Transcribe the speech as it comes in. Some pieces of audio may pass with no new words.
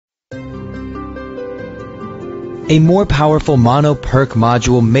A more powerful mono PERC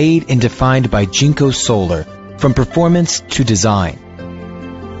module made and defined by JinkoSolar, from performance to design.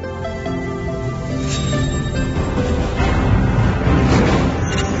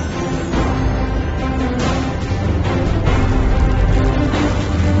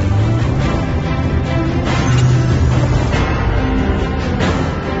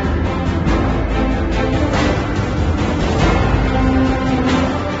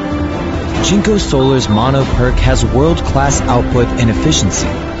 JinkoSolar's mono PERC has world-class output and efficiency,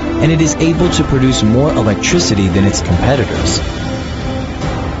 and it is able to produce more electricity than its competitors.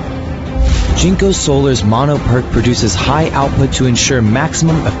 JinkoSolar's mono PERC produces high output to ensure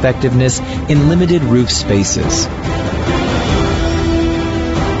maximum effectiveness in limited roof spaces.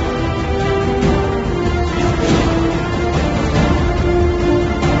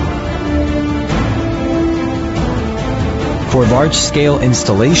 For large-scale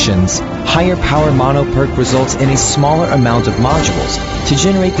installations, higher power mono PERC results in a smaller amount of modules to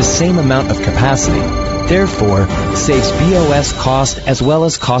generate the same amount of capacity, therefore saves BOS cost as well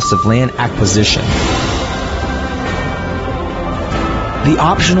as cost of land acquisition. The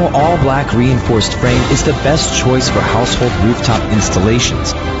optional all-black reinforced frame is the best choice for household rooftop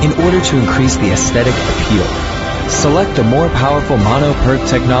installations in order to increase the aesthetic appeal. Select the more powerful mono PERC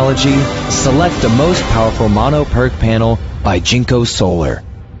technology. Select the most powerful mono PERC panel by JinkoSolar.